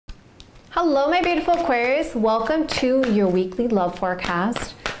Hello, my beautiful Aquarius. Welcome to your weekly love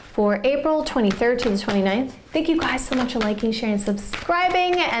forecast for April 23rd to the 29th. Thank you guys so much for liking, sharing, and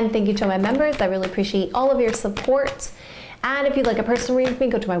subscribing. And thank you to my members. I really appreciate all of your support. And if you'd like a personal reading with me,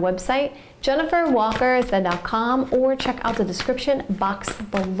 go to my website, jenniferwalkerzen.com, or check out the description box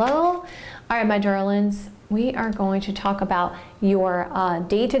below. All right, my darlings, we are going to talk about your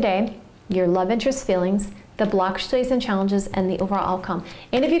day-to-day, your love interest feelings, the blocks, delays, and challenges, and the overall outcome.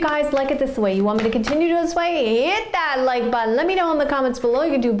 And if you guys like it this way, you want me to continue this way, hit that like button. Let me know in the comments below.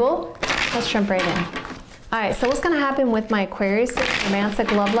 You can do both. Let's jump right in. All right, so what's going to happen with my Aquarius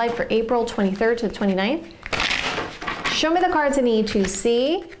romantic love life for April 23rd to the 29th? Show me the cards I need to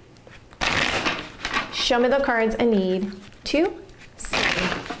see. Show me the cards I need to see.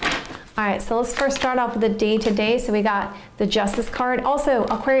 All right, so let's first start off with the day-to-day. So we got the Justice card. Also,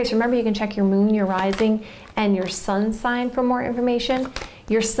 Aquarius, remember you can check your moon, your rising, and your sun sign for more information.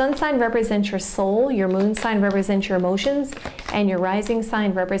 Your sun sign represents your soul, your moon sign represents your emotions, and your rising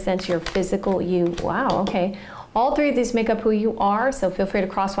sign represents your physical you. Wow, okay. All three of these make up who you are, so feel free to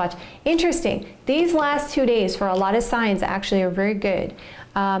cross-watch. Interesting. These last 2 days for a lot of signs actually are very good.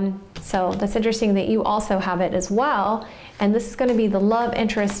 So that's interesting that you also have it as well. And this is going to be the love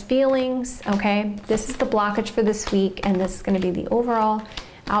interest feelings, okay? This is the blockage for this week, and this is going to be the overall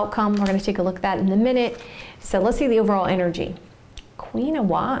outcome. We're going to take a look at that in a minute. So let's see the overall energy. Queen of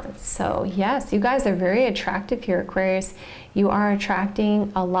Wands. So yes, you guys are very attractive here, Aquarius. You are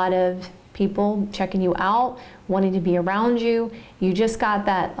attracting a lot of people checking you out, wanting to be around you. You just got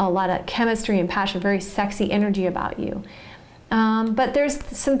that, a lot of chemistry and passion, very sexy energy about you. But there's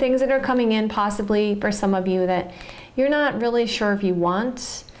some things that are coming in possibly for some of you that you're not really sure if you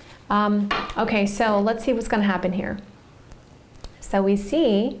want. Okay, so let's see what's going to happen here. So we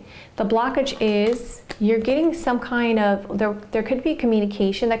see the blockage is you're getting some kind of, there could be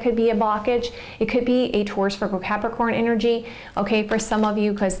communication that could be a blockage. It could be a Taurus, Virgo, Capricorn energy, okay, for some of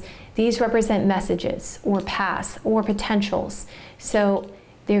you, because these represent messages or paths or potentials. So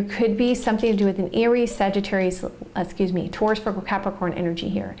there could be something to do with an Aries, Sagittarius, Taurus, Virgo, Capricorn energy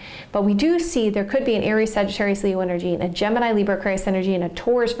here. But we do see there could be an Aries, Sagittarius, Leo energy, and a Gemini, Libra, Aquarius energy, and a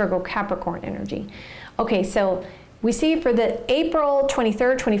Taurus, Virgo, Capricorn energy. Okay, so we see for the April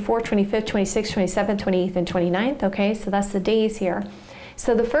 23rd, 24th, 25th, 26th, 27th, 28th, and 29th, okay, so that's the days here.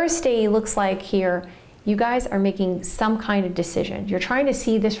 So the first day looks like here, you guys are making some kind of decision. You're trying to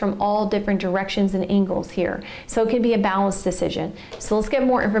see this from all different directions and angles here. So it can be a balanced decision. So let's get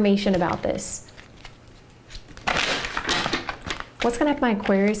more information about this. What's going to happen my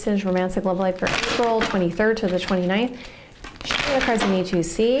Aquarius' romantic love life for April 23rd to the 29th? Show me the cards I need to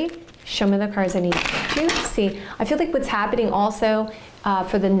see. Show me the cards I need to see. I feel like what's happening also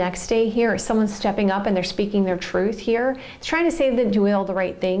for the next day here, someone's stepping up and they're speaking their truth here. It's trying to say that do all the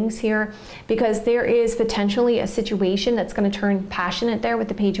right things here, because there is potentially a situation that's going to turn passionate there with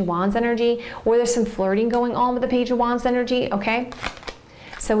the Page of Wands energy, or there's some flirting going on with the Page of Wands energy, okay?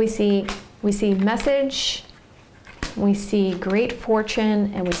 So we see message, we see great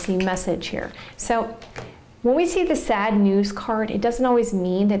fortune, and we see message here. So when we see the sad news card, it doesn't always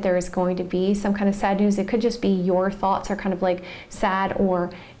mean that there is going to be some kind of sad news. It could just be your thoughts are kind of like sad,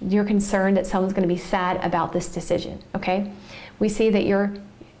 or you're concerned that someone's going to be sad about this decision, okay? We see that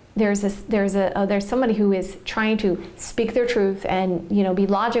there's somebody who is trying to speak their truth and, you know, be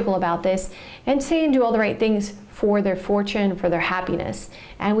logical about this and say and do all the right things for their fortune, for their happiness.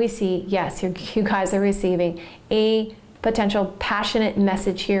 And we see, yes, you guys are receiving a potential passionate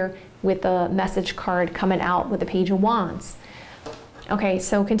message here, with the message card coming out with the Page of Wands. Okay,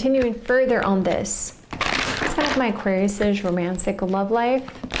 so continuing further on this, it's kind of my Aquarius' romantic love life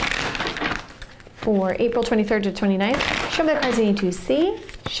for April 23rd to 29th. Show me the cards I need to see.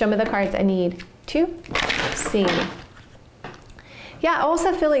 Show me the cards I need to see. Yeah, I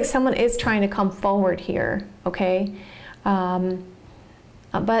also feel like someone is trying to come forward here, okay? But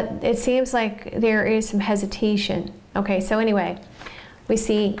it seems like there is some hesitation. Okay, so anyway, we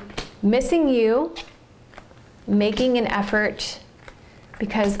see missing you, making an effort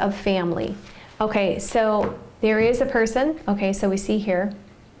because of family. Okay, so there is a person, okay, so we see here,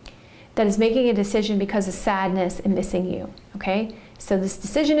 that is making a decision because of sadness and missing you, okay? So this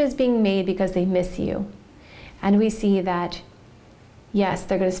decision is being made because they miss you. And we see that, yes,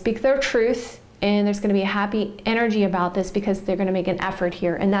 they're going to speak their truth, and there's going to be a happy energy about this because they're going to make an effort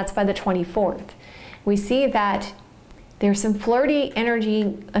here, and that's by the 24th. We see that there's some flirty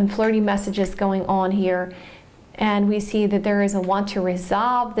energy and flirty messages going on here. And we see that there is a want to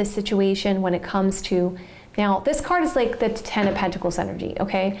resolve this situation when it comes to, now this card is like the 10 of Pentacles energy,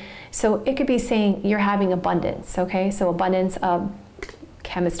 okay? So it could be saying you're having abundance, okay? So abundance of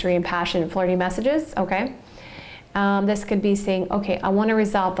chemistry and passion and flirty messages, okay? This could be saying, okay, I want to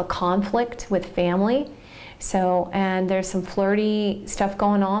resolve the conflict with family. So, and there's some flirty stuff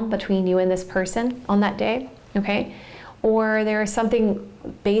going on between you and this person on that day, okay? Or there's something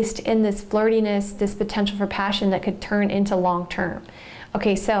based in this flirtiness, this potential for passion that could turn into long term.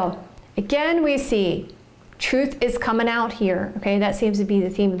 Okay, so again, we see truth is coming out here, okay? That seems to be the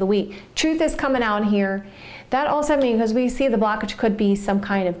theme of the week. Truth is coming out here. That also means, because we see the blockage could be some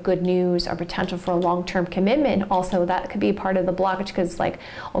kind of good news or potential for a long-term commitment. Also, that could be part of the blockage because like,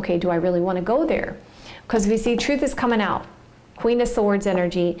 okay, do I really want to go there? Because we see truth is coming out. Queen of Swords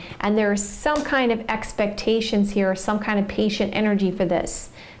energy, and there's some kind of expectations here, some kind of patient energy for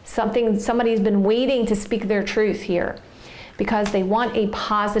this. Somebody's been waiting to speak their truth here because they want a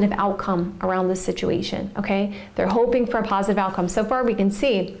positive outcome around this situation, okay? They're hoping for a positive outcome. So far we can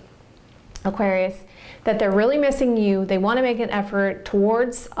see, Aquarius, that they're really missing you. They want to make an effort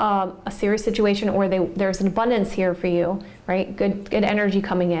towards a serious situation, or there's an abundance here for you, right? Good energy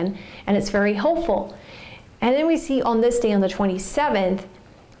coming in, and it's very hopeful. And then we see on this day, on the 27th,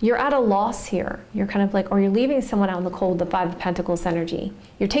 you're at a loss here. You're kind of like, or you're leaving someone out in the cold, the Five of Pentacles energy.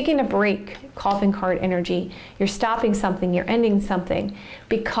 You're taking a break, Coffin card energy. You're stopping something, you're ending something,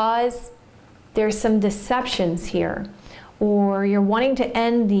 because there's some deceptions here. Or you're wanting to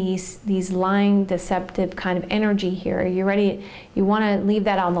end these lying, deceptive kind of energy here. You're ready, you want to leave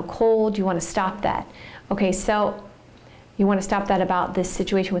that out in the cold, you want to stop that. Okay, so you want to stop that about this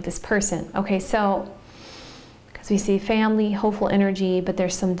situation with this person. Okay, so because we see family, hopeful energy, but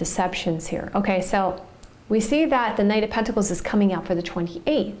there's some deceptions here. Okay, so we see that the Knight of Pentacles is coming out for the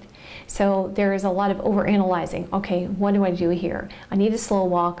 28th. So there is a lot of overanalyzing. Okay, what do I do here? I need to slow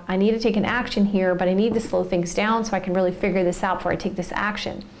walk. I need to take an action here, but I need to slow things down so I can really figure this out before I take this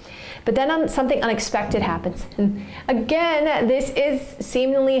action. But then something unexpected happens. And again, this is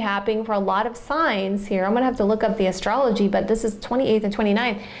seemingly happening for a lot of signs here. I'm going to have to look up the astrology, but this is 28th and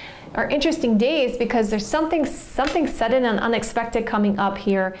 29th. Are interesting days because there's something sudden and unexpected coming up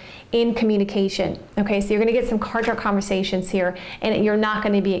here in communication. Okay, so you're going to get some card conversations here, and you're not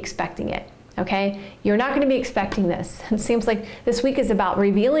going to be expecting it. Okay, you're not going to be expecting this. It seems like this week is about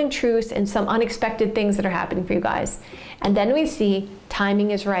revealing truths and some unexpected things that are happening for you guys. And then we see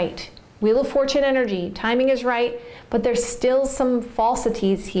timing is right. Wheel of Fortune energy, timing is right, but there's still some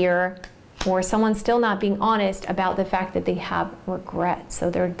falsities here, or someone's still not being honest about the fact that they have regret.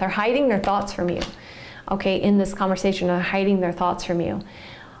 So they're hiding their thoughts from you. Okay, in this conversation, they're hiding their thoughts from you.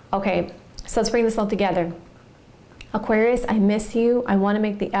 Okay, so let's bring this all together. Aquarius, I miss you. I want to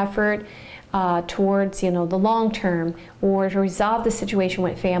make the effort towards, the long term, or to resolve the situation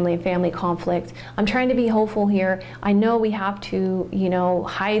with family and family conflict. I'm trying to be hopeful here. I know we have to,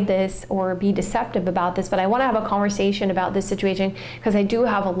 hide this or be deceptive about this, but I want to have a conversation about this situation because I do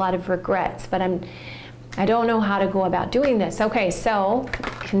have a lot of regrets, but I don't know how to go about doing this. Okay, so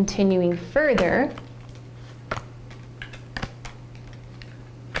continuing further.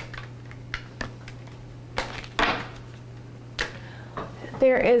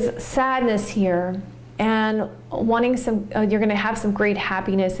 There is sadness here, and wanting you're going to have some great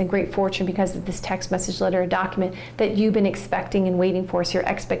happiness and great fortune because of this text message, letter, or document that you've been expecting and waiting for. So your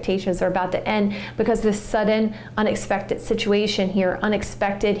expectations are about to end because this sudden, unexpected situation here,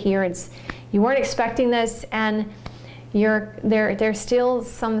 unexpected here, you weren't expecting this, and there's still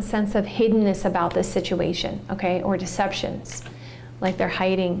some sense of hiddenness about this situation, okay, or deceptions, like they're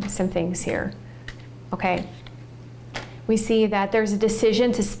hiding some things here, okay. We see that there's a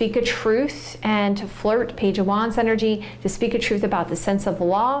decision to speak a truth and to flirt, Page of Wands energy, to speak a truth about the sense of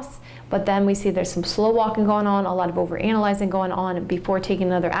loss. But then we see there's some slow walking going on, a lot of overanalyzing going on before taking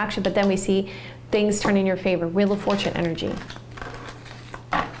another action. But then we see things turn in your favor, Wheel of Fortune energy.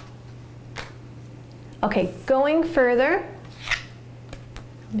 Okay, going further.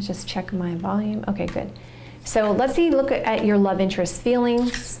 Let me just check my volume. Okay, good. So let's look at your love interest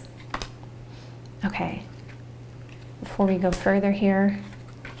feelings. Okay. Before we go further here.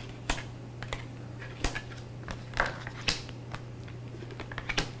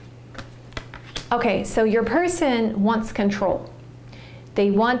 Okay, so your person wants control. They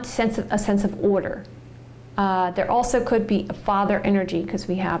want a sense of order. There also could be a father energy because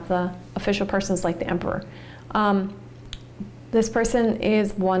we have the official persons like the Emperor. This person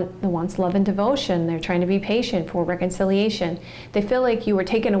is one that wants love and devotion. They're trying to be patient for reconciliation. They feel like you were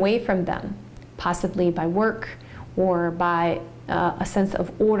taken away from them, possibly by work, or by a sense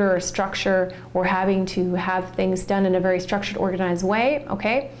of order or structure, or having to have things done in a very structured, organized way,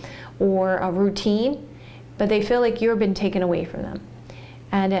 okay, or a routine, but they feel like you've been taken away from them.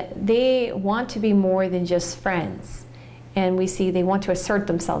 And they want to be more than just friends. And we see they want to assert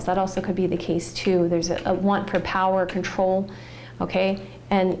themselves. That also could be the case too. There's a want for power, control, okay?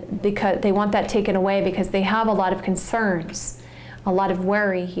 And because they want that taken away because they have a lot of concerns, a lot of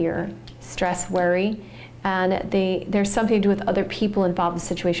worry here, stress, worry, and there's something to do with other people involved in the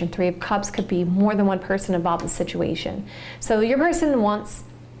situation. Three of Cups could be more than one person involved in the situation. So your person wants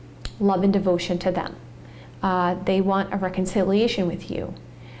love and devotion to them. They want a reconciliation with you.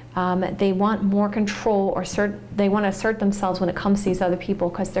 They want more control, or they want to assert themselves when it comes to these other people,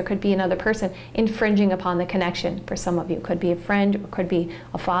 because there could be another person infringing upon the connection for some of you. It could be a friend, or could be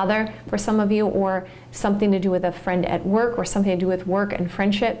a father for some of you, or something to do with a friend at work, or something to do with work and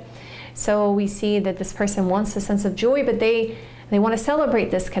friendship. So we see that this person wants a sense of joy, but they want to celebrate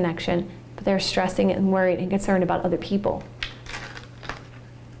this connection, but they're stressing and worried and concerned about other people.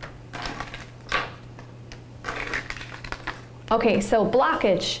 Okay, so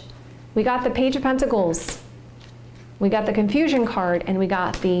blockage. We got the Page of Pentacles, we got the Confusion card, and we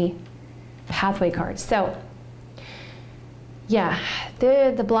got the Pathway card. So, yeah,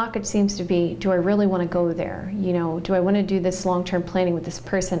 the blockage seems to be, do I really want to go there? You know, do I want to do this long-term planning with this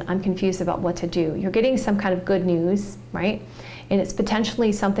person? I'm confused about what to do. You're getting some kind of good news, right? And it's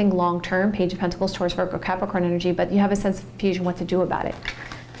potentially something long-term, Page of Pentacles, Taurus, Virgo, Capricorn energy, but you have a sense of confusion what to do about it.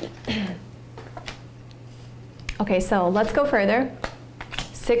 Okay, so let's go further.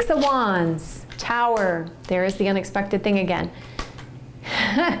 Six of Wands, Tower. There is the unexpected thing again.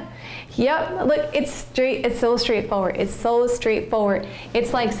 Yep, look, it's straight. It's so straightforward. It's so straightforward.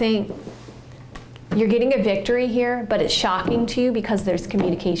 It's like saying you're getting a victory here, but it's shocking to you because there's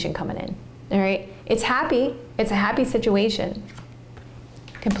communication coming in. All right, it's happy. It's a happy situation.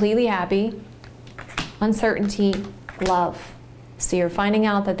 Completely happy. Uncertainty, love. So you're finding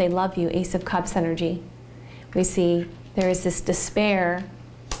out that they love you. Ace of Cups energy. We see there is this despair,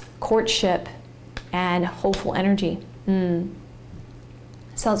 courtship, and hopeful energy.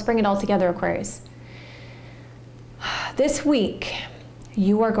 So let's bring it all together, Aquarius. This week,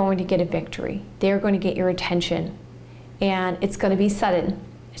 you are going to get a victory. They're going to get your attention. And it's going to be sudden.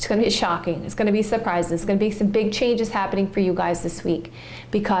 It's going to be shocking. It's going to be surprising. It's going to be some big changes happening for you guys this week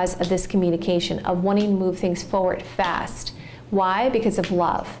because of this communication, of wanting to move things forward fast. Why? Because of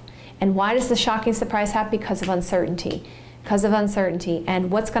love. And why does the shocking surprise happen? Because of uncertainty. Because of uncertainty.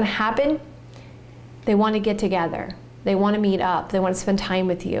 And what's going to happen? They want to get together. They want to meet up. They want to spend time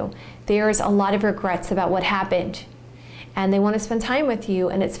with you. There's a lot of regrets about what happened. And they want to spend time with you,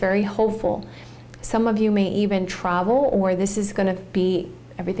 and it's very hopeful. Some of you may even travel, or this is going to be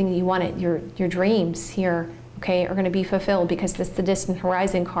everything that you wanted. Your dreams here, okay, are going to be fulfilled because this is the Distant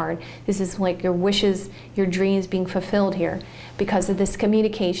Horizon card. This is like your wishes, your dreams being fulfilled here because of this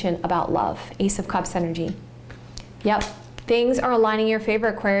communication about love. Ace of Cups energy. Yep, things are aligning in your favor,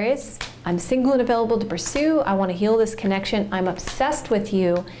 Aquarius. I'm single and available to pursue. I want to heal this connection. I'm obsessed with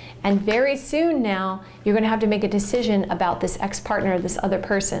you. And very soon now, you're going to have to make a decision about this ex-partner, this other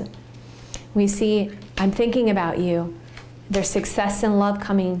person. We see, I'm thinking about you. There's success and love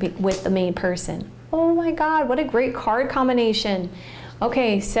coming with the main person. Oh my God, what a great card combination.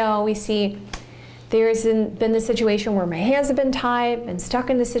 Okay, so we see there's been this situation where my hands have been tied and stuck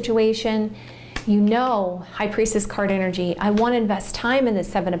in this situation. You know, High Priestess card energy, I want to invest time in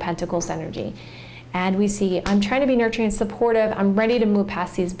this Seven of Pentacles energy. And we see, I'm trying to be nurturing and supportive. I'm ready to move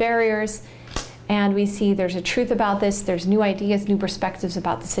past these barriers. And we see there's a truth about this. There's new ideas, new perspectives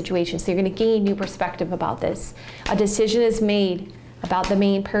about the situation. So you're going to gain new perspective about this. A decision is made about the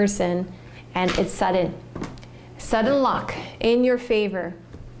main person, and it's sudden. Sudden luck in your favor.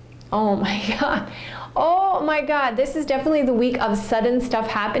 Oh my God. Oh my God. This is definitely the week of sudden stuff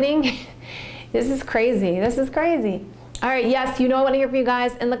happening. This is crazy. This is crazy. All right, yes, you know I want to hear from you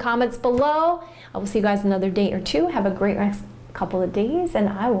guys in the comments below. I will see you guys another day or two. Have a great next couple of days, and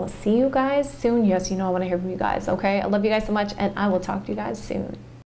I will see you guys soon. Yes, you know I want to hear from you guys, okay? I love you guys so much, and I will talk to you guys soon.